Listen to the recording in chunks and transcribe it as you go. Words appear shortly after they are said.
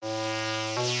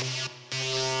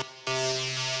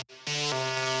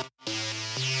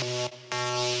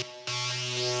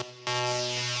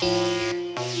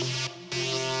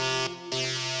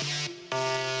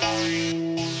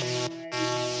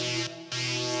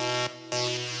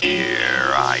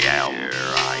Here I am.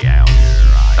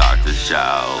 Start the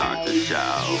show.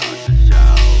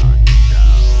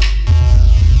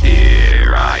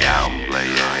 Here I am,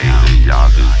 player haters,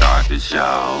 y'all can start the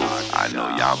show. I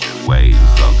know y'all been waiting,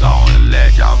 so go and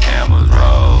let y'all cameras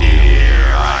roll.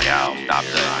 Here I am, stop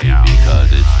the hate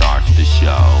because it starts the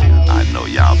show. I know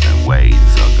y'all been waiting,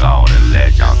 so go and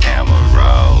let y'all cameras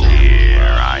roll. Here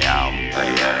I am,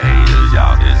 player haters,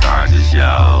 y'all can start the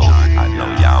show. I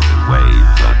know y'all been waiting,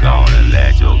 so go and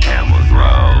let your cameras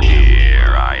roll.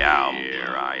 Here I am,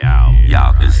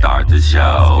 y'all can start the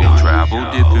show. We travel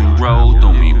different roads,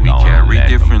 don't mean we carry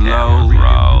different loads.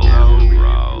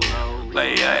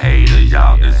 Player haters,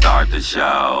 y'all can start the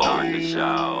show.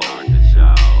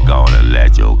 Gonna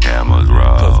let your cameras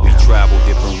roll. Cause we travel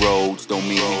different roads, don't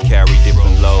mean we carry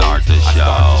different loads. Start the I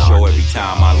start the show every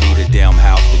time I leave the damn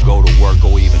house to go to work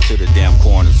or even to the damn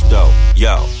corner store.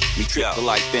 Yo, me trip to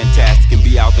like fantastic and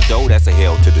be out the door, that's a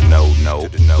hell to the no.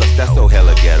 Plus that's so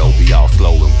hella ghetto, be all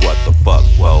slow and what the fuck,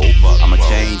 whoa. I'm a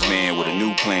change man with a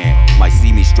new plan. Might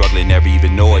see me struggling, never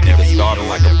even know it. Nigga starting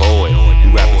like a boy.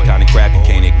 You rappers kinda crappy,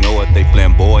 can't ignore it, they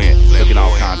flamboyant. Looking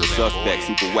all kinds of suspects,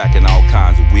 super whacking all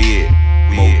kinds of weird.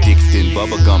 More dicks than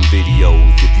bubblegum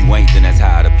videos. If you ain't, then that's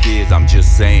how it appears. I'm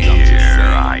just saying. Here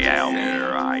I am.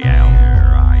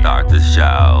 Start the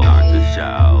show.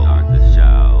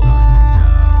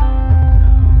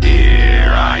 Here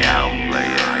I am,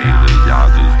 player haters, y'all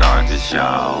can start the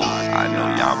show. I know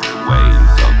y'all been waiting,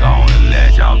 so go and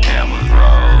let y'all cameras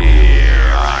roll.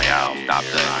 Here I am, stop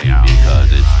the hate because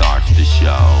it starts the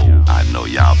show. I know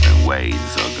y'all been waiting,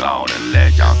 so go and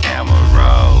let y'all cameras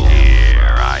roll.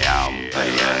 Here I am,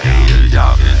 player haters,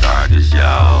 y'all can start the show.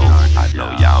 I know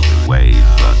y'all been waiting,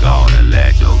 so go and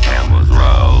let your cameras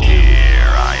roll. Here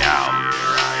I am,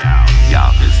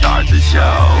 y'all can start the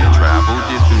show. Travel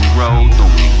different roads,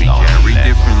 don't mean we carry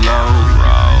different loads.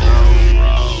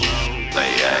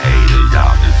 Player haters,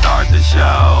 y'all can start the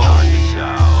show.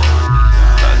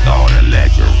 Go and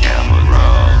let your cameras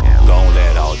roll. Gon'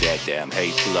 let all that damn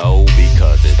hate flow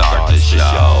because it starts the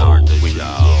show. When you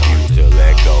refuse to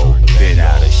let go, been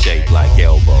out of shape like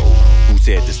elbows. Who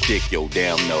said to stick your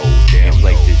damn nose in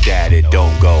places that it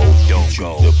don't go? Don't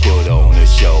choose to put on a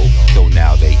show, so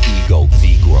now they ego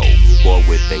see grow. Boy,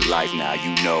 with they life now,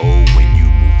 you know when you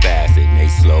move fast and they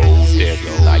slow, they're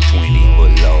slow.